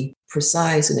only be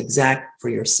precise and exact for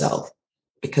yourself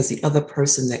because the other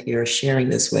person that you're sharing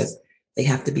this with, they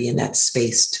have to be in that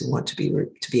space to want to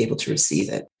be able to receive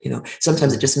it.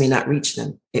 Sometimes it just may not reach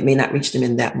them. It may not reach them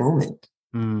in that moment.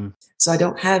 So I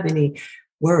don't have any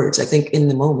words. I think in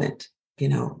the moment,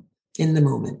 in the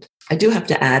moment. I do have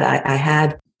to add,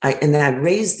 I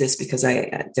raised this because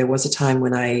there was a time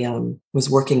when I was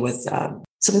working with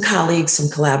some colleagues, some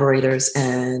collaborators,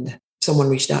 and someone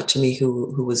reached out to me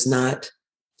who was not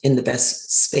in the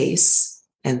best space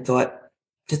and thought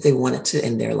that they wanted to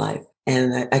end their life.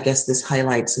 And I guess this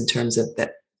highlights in terms of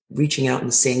that reaching out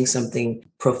and saying something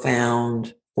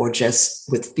profound or just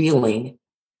with feeling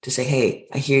to say, hey,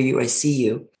 I hear you, I see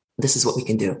you. This is what we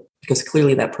can do. Because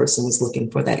clearly that person was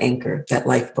looking for that anchor, that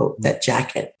lifeboat, that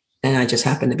jacket. And I just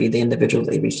happened to be the individual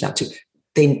they reached out to.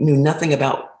 They knew nothing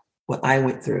about what I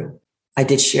went through. I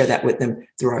did share that with them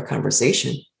through our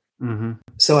conversation.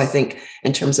 So I think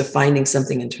in terms of finding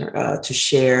something to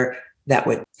share that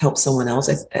would help someone else,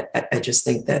 I just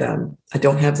think that I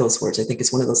don't have those words. I think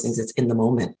it's one of those things that's in the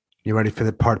moment. You ready for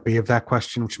the part B of that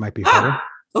question, which might be harder?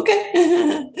 Okay.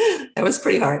 That was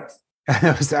pretty hard.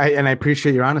 And I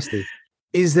appreciate your honesty.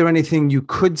 Is there anything you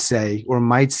could say or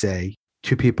might say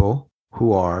to people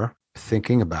who are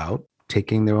thinking about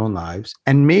taking their own lives?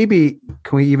 And maybe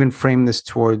can we even frame this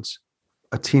towards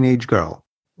a teenage girl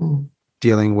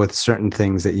dealing with certain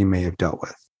things that you may have dealt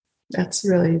with?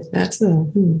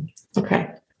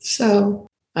 Okay. So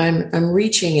I'm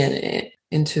reaching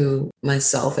into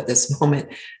myself at this moment,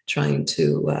 trying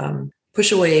to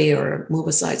push away or move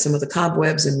aside some of the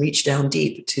cobwebs and reach down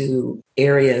deep to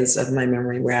areas of my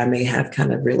memory where I may have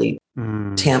kind of really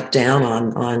tamped down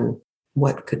on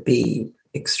what could be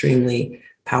extremely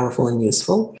powerful and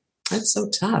useful. That's so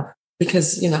tough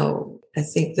because, I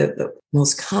think that the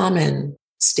most common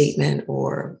statement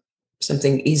or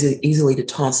something easily to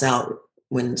toss out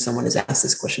when someone is asked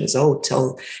this question is,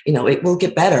 it will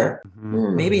get better.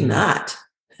 Maybe not.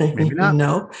 Maybe not.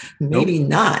 No, maybe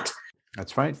not.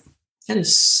 That's right. That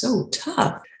is so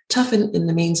tough. Tough in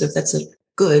the means of that's a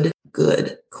good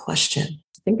question.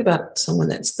 Think about someone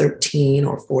that's 13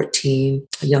 or 14,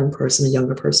 a younger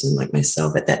person like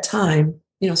myself at that time.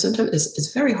 Sometimes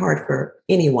it's very hard for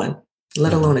anyone,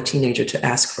 let alone a teenager, to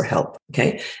ask for help.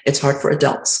 Okay. It's hard for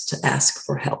adults to ask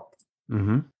for help.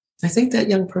 I think that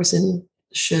young person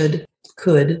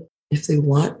could, if they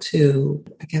want to,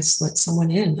 I guess, let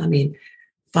someone in. I mean,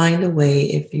 find a way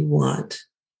if you want.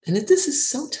 And this is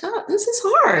so tough. This is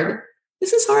hard.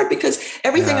 This is hard because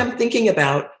everything I'm thinking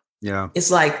about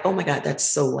is like, oh my God, that's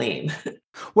so lame.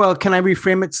 Well, can I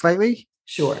reframe it slightly?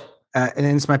 Sure. And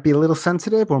this might be a little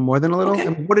sensitive or more than a little. Okay.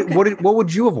 What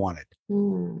would you have wanted?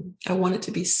 I wanted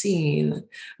to be seen.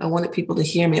 I wanted people to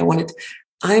hear me.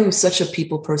 I'm such a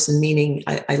people person, meaning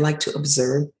I like to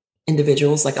observe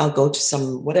individuals. Like I'll go to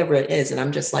some, whatever it is. And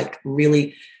I'm just like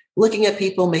really looking at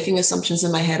people, making assumptions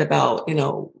in my head about,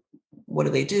 what do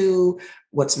they do?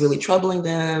 What's really troubling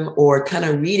them, or kind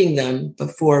of reading them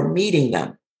before meeting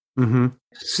them.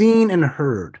 Seen and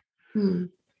heard. Can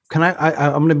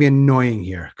I'm going to be annoying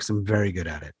here because I'm very good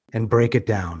at it and break it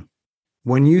down.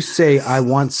 When you say, I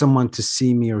want someone to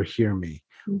see me or hear me,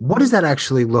 what does that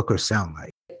actually look or sound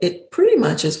like? It pretty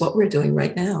much is what we're doing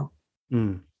right now.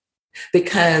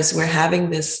 Because we're having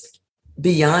this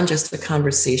beyond just the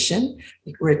conversation.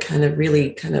 We're kind of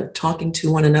really talking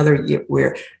to one another.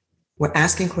 We're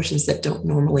asking questions that don't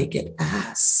normally get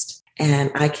asked. And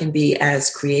I can be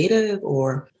as creative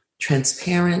or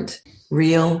transparent,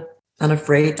 real,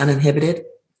 unafraid, uninhibited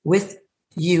with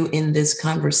you in this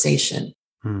conversation.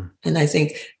 And I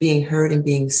think being heard and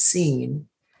being seen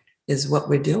is what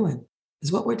we're doing,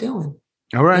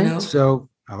 All right. You know? So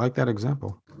I like that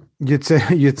example. You'd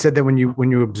said that when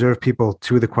you observe people,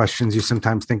 two of the questions you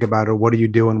sometimes think about are, what do you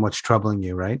do and what's troubling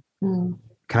you, right? Can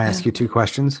I ask you two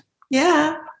questions?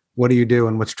 Yeah. What do you do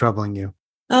and what's troubling you?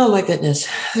 Oh my goodness.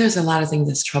 There's a lot of things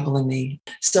that's troubling me.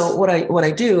 So what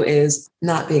I do is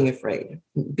not being afraid,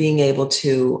 being able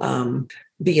to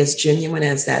be as genuine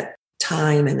as that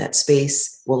time and that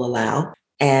space will allow,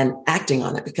 and acting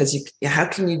on it, because how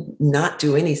can you not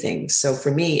do anything? So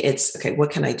for me, it's okay, what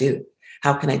can I do?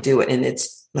 How can I do it? And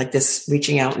it's like this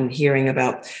reaching out and hearing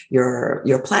about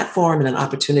your platform and an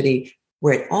opportunity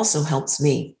where it also helps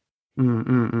me,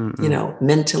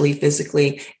 mentally,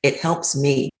 physically, it helps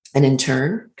me. And in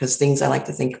turn, because things I like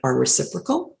to think are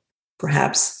reciprocal,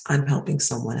 perhaps I'm helping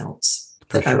someone else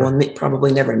that I will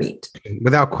probably never meet.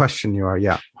 Without question, you are.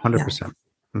 Yeah, 100%.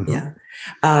 Yeah.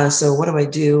 So what do I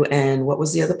do? And what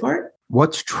was the other part?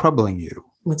 What's troubling you?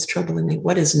 What's troubling me?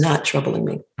 What is not troubling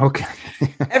me? Okay.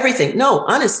 Everything. No,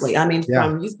 honestly, I mean,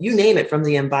 from you name it, from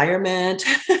the environment,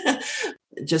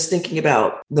 just thinking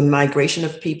about the migration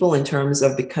of people in terms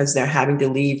of, because they're having to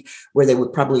leave where they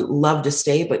would probably love to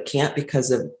stay, but can't because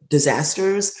of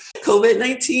disasters.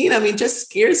 COVID-19, I mean, just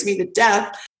scares me to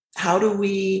death. How do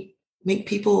we make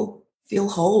people feel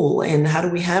whole? And how do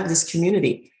we have this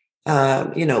community?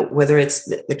 Whether it's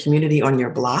the community on your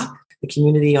block, the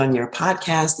community on your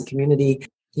podcast, the community,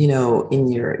 in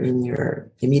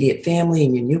your immediate family,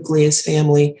 in your nucleus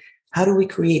family. How do we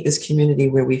create this community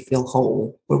where we feel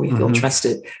whole, where we feel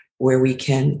trusted, where we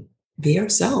can be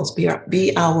ourselves,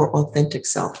 be our authentic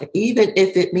self, even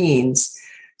if it means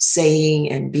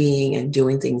saying and being and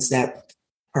doing things that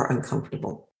are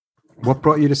uncomfortable. What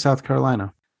brought you to South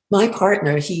Carolina? My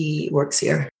partner, he works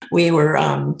here. We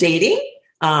were dating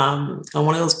on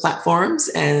one of those platforms,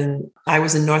 and I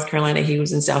was in North Carolina, he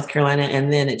was in South Carolina,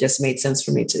 and then it just made sense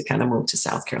for me to kind of move to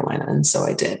South Carolina, and so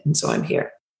I did, and so I'm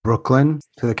here. Brooklyn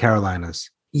to the Carolinas.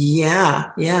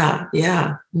 Yeah.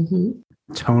 Mm-hmm.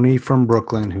 Tony from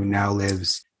Brooklyn, who now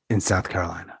lives in South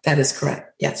Carolina. That is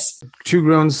correct. Yes. 2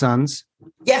 grown sons.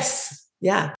 Yes.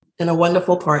 Yeah. And a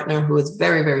wonderful partner who is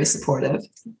very, very supportive.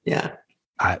 Yeah.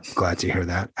 I'm glad to hear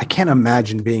that. I can't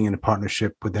imagine being in a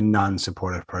partnership with a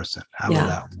non-supportive person. How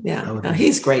about that? Yeah. No,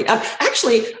 he's great.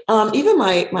 Actually, even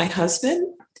my husband,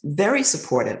 very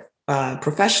supportive,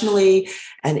 professionally,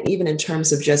 and even in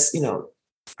terms of just,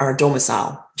 our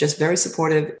domicile, just very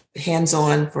supportive,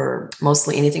 hands-on for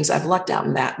mostly anything. So I've lucked out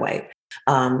in that way.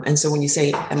 And so when you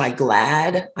say, am I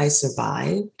glad I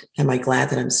survived? Am I glad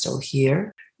that I'm still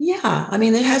here? Yeah. I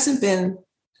mean, it hasn't been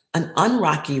an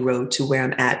unrocky road to where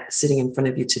I'm at sitting in front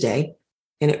of you today.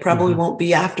 And it probably won't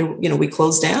be after, we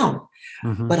close down,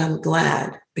 but I'm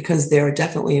glad, because there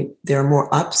are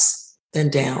more ups than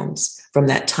downs from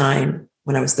that time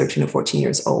when I was 13 or 14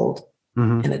 years old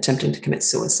and attempting to commit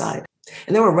suicide.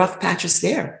 And there were rough patches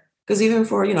there, because even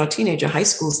for, a teenager, high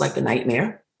school is like a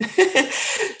nightmare.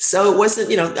 So it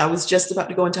wasn't, I was just about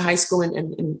to go into high school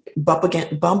and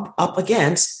bump up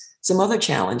against some other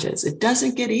challenges. It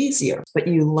doesn't get easier, but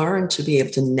you learn to be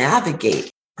able to navigate,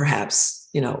 perhaps,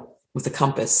 with a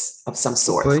compass of some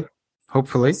sort.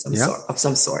 Hopefully. Of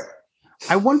some sort.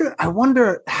 I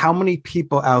wonder how many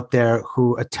people out there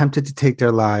who attempted to take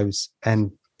their lives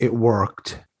and it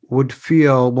worked would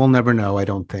feel, we'll never know, I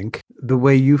don't think, the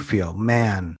way you feel.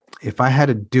 Man, if I had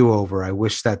a do-over, I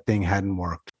wish that thing hadn't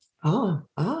worked. Oh.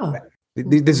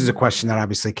 This is a question that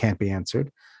obviously can't be answered.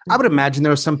 I would imagine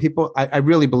there are some people, I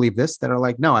really believe this, that are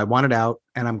like, no, I want it out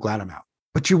and I'm glad I'm out.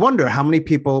 But you wonder how many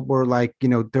people were like,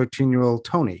 13-year-old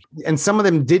Tony, and some of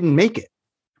them didn't make it,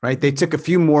 right? They took a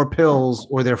few more pills,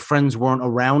 or their friends weren't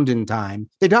around in time.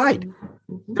 They died.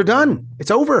 They're done. It's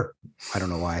over. I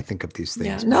don't know why I think of these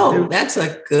things. Yeah, no, that's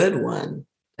a good one.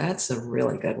 That's a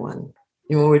really good one.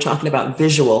 When we're talking about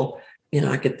visual,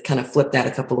 I could kind of flip that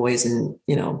a couple of ways, and,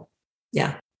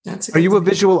 that's a good. Are you a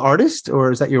visual artist,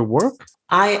 or is that your work?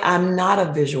 I'm not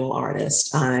a visual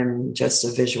artist. I'm just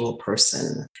a visual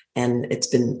person, and it's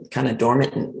been kind of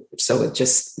dormant. And so it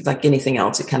just, like anything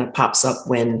else, it kind of pops up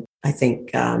when I think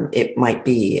it might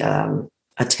be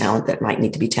a talent that might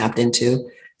need to be tapped into.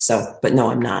 So, but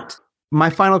no, I'm not. My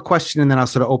final question, and then I'll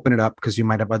sort of open it up, because you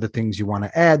might have other things you want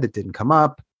to add that didn't come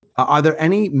up. Are there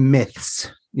any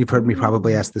myths? You've heard me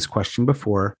probably ask this question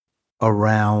before,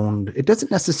 around, it doesn't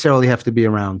necessarily have to be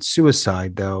around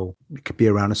suicide, though. It could be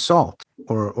around assault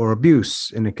or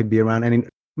abuse, and it could be around any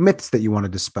myths that you want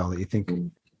to dispel that you think?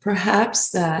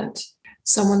 Perhaps that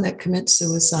someone that commits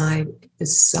suicide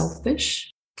is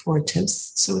selfish or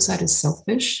attempts suicide is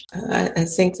selfish. I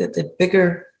think that the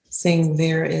bigger thing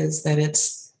there is that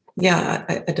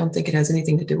I don't think it has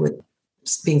anything to do with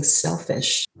being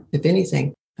selfish. If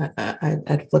anything,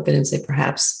 I'd flip it and say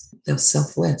perhaps they're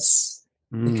selfless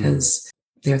because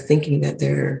they're thinking that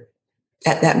they're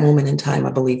at that moment in time.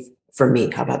 I believe for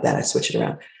me, how about that? I switch it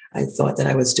around. I thought that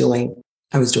I was doing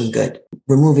good.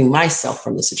 Removing myself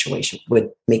from the situation would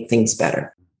make things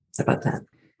better. How about that?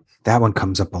 That one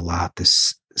comes up a lot,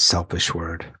 this selfish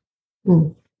word.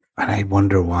 And I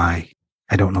wonder why.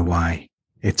 I don't know why.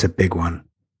 It's a big one.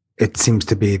 It seems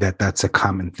to be that that's a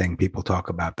common thing people talk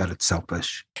about, that it's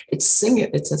selfish. It's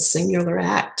a singular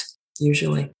act,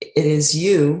 usually. It is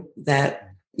you that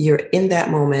you're in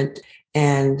that moment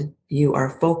and you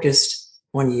are focused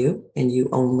on you and you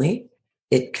only.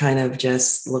 It kind of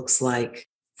just looks like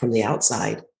from the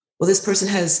outside, well, this person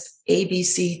has A, B,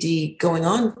 C, D going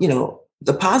on,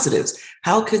 the positives.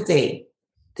 How could did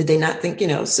they not think,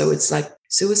 so it's like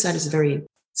suicide is a very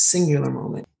singular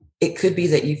moment. It could be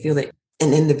that you feel that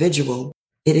an individual,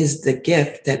 it is the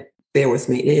gift that, bear with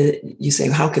me, you say,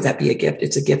 how could that be a gift?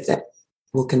 It's a gift that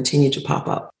will continue to pop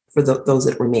up for those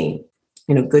that remain,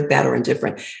 good, bad, or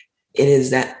indifferent. It is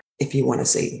that, if you want to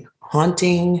say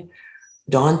haunting,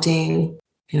 daunting,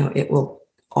 it will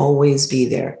always be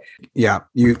there. Yeah.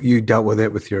 You dealt with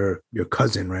it with your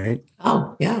cousin, right?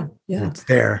 Oh, yeah. Yeah. It's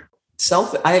there.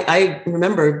 I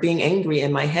remember being angry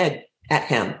in my head at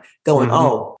him going,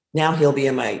 oh, now he'll be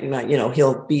in my,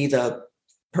 he'll be the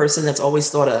person that's always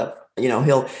thought of,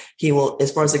 he will,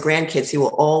 as far as the grandkids, he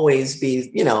will always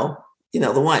be, the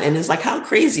one. And it's like, how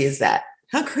crazy is that?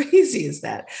 How crazy is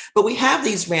that? But we have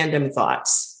these random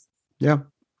thoughts. Yeah.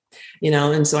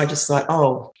 And so I just thought,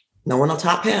 oh, no one will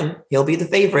top him. He'll be the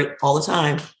favorite all the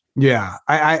time. Yeah.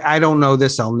 I don't know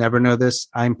this. I'll never know this.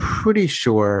 I'm pretty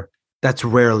sure that's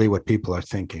rarely what people are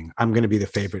thinking. I'm going to be the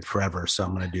favorite forever, so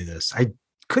I'm going to do this. I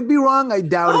could be wrong. I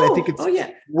doubt it. I think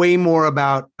it's way more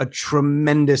about a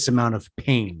tremendous amount of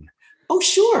pain. Oh,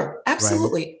 sure.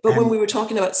 Absolutely. Right. But when we were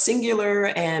talking about singular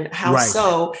and how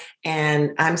so,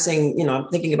 and I'm saying, I'm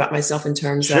thinking about myself in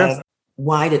terms of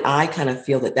why did I kind of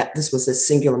feel that this was a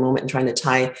singular moment and trying to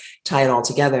tie it all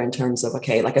together in terms of,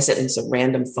 okay, like I said, it's a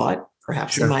random thought,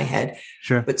 perhaps in my head,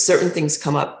 but certain things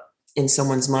come up in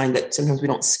someone's mind that sometimes we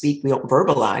don't speak, we don't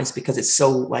verbalize because it's so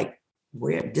like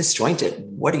we're disjointed.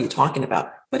 What are you talking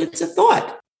about? But it's a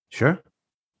thought. Sure.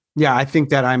 Yeah. I think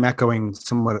that I'm echoing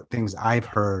some of the things I've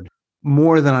heard.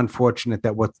 More than unfortunate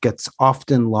that what gets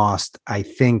often lost, I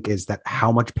think, is that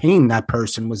how much pain that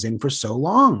person was in for so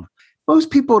long. Most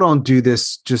people don't do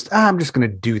this just, I'm just going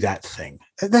to do that thing.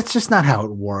 That's just not how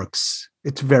it works.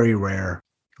 It's very rare.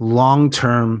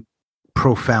 Long-term,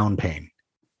 profound pain,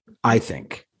 I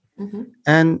think.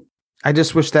 And I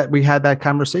just wish that we had that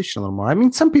conversation a little more. I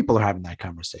mean, some people are having that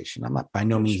conversation. I'm not by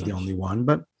no means the only one,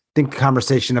 but I think the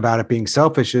conversation about it being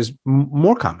selfish is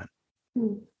more common.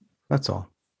 That's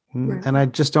all. Right. And I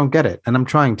just don't get it. And I'm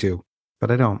trying to, but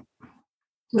I don't.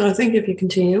 Well, I think if you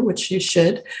continue, which you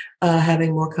should,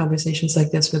 having more conversations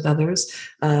like this with others,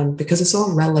 because it's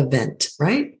all relevant,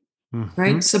 right?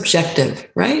 Right? Subjective,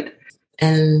 right?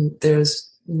 And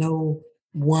there's no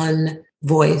one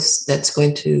voice that's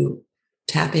going to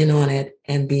tap in on it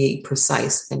and be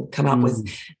precise and come out with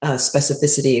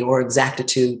specificity or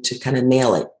exactitude to kind of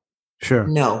nail it. Sure.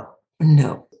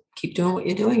 No. Keep doing what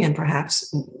you're doing. And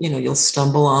perhaps, you'll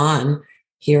stumble on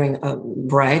hearing a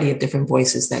variety of different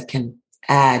voices that can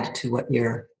add to what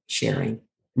you're sharing.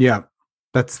 Yeah.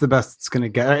 That's the best it's going to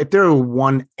get. If there were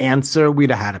one answer,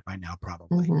 we'd have had it by now,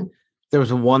 probably. If there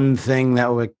was one thing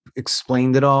that would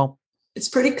explain it all. It's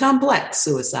pretty complex,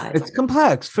 suicide. It's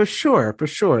complex, for sure. But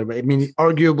I mean,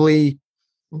 arguably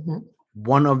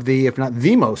one of the, if not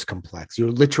the most complex.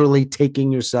 You're literally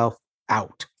taking yourself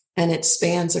out. And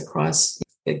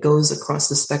it goes across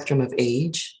the spectrum of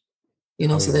age,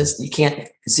 so you can't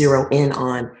zero in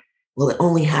on, well, it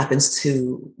only happens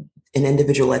to an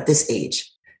individual at this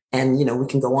age. And, we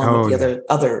can go on with the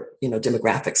other,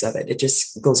 demographics of it. It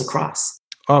just goes across.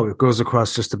 Oh, it goes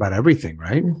across just about everything,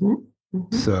 right?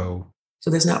 So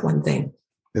there's not one thing.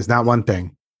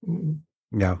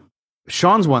 Yeah.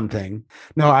 Sean's one thing.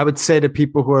 No, I would say to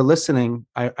people who are listening,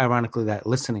 ironically, that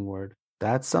listening word,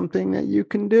 that's something that you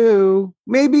can do.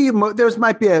 Maybe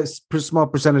might be a small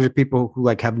percentage of people who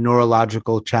have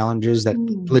neurological challenges that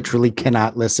literally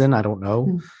cannot listen. I don't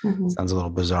know. Sounds a little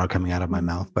bizarre coming out of my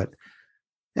mouth, but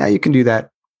yeah, you can do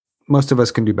that. Most of us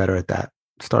can do better at that.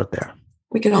 Start there.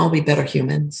 We can all be better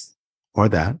humans. Or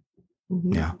that.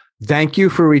 Mm-hmm. Yeah. Thank you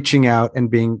for reaching out and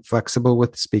being flexible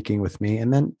with speaking with me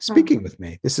and then speaking with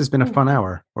me. This has been a fun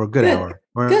hour or a good hour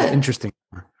or an interesting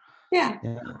hour. Yeah.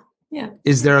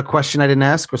 Is there a question I didn't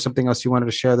ask or something else you wanted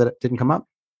to share that didn't come up?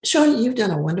 Sean, you've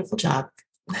done a wonderful job.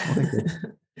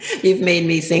 You've made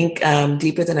me think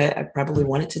deeper than I probably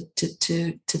wanted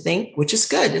to think, which is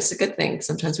good. It's a good thing.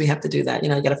 Sometimes we have to do that. You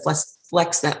got to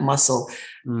flex that muscle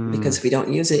because if we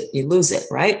don't use it, you lose it,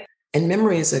 right? And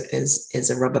memory is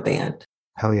a rubber band.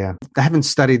 Hell yeah. I haven't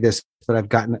studied this, but I've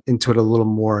gotten into it a little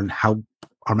more and how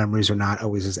our memories are not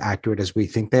always as accurate as we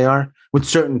think they are with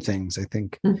certain things, I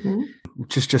think,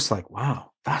 which is just like,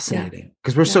 wow, fascinating.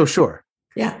 Because we're so sure.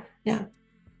 Yeah.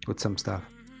 With some stuff.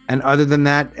 And other than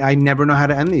that, I never know how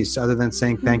to end these other than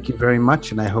saying thank you very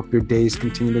much. And I hope your days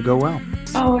continue to go well.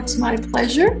 Oh, it's my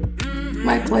pleasure.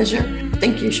 My pleasure.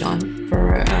 Thank you, Sean,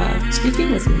 for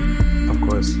speaking with me. Of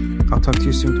course. I'll talk to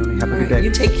you soon, Toni. Have a good day.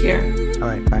 You take care. All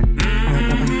right. Bye. All right.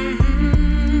 Bye-bye.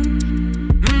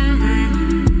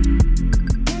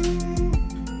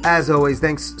 As always,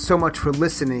 thanks so much for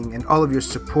listening and all of your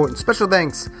support. And special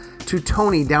thanks to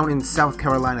Toni down in South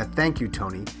Carolina. Thank you,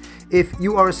 Toni. If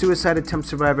you are a suicide attempt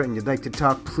survivor and you'd like to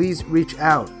talk, please reach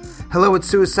out.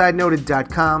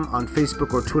 hello@suicidenoted.com, on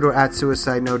Facebook or Twitter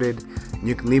 @suicidenoted.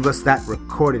 You can leave us that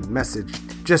recorded message.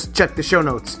 Just check the show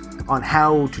notes on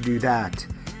how to do that.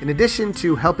 In addition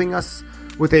to helping us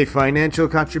with a financial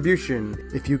contribution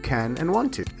if you can and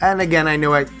want to. And again, I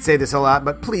know I say this a lot,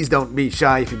 but please don't be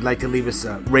shy if you'd like to leave us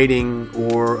a rating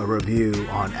or a review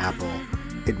on Apple.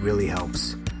 It really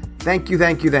helps. Thank you.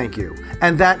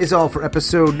 And that is all for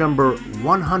episode number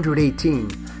 118.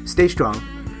 Stay strong.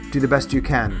 Do the best you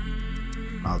can.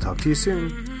 I'll talk to you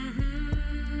soon.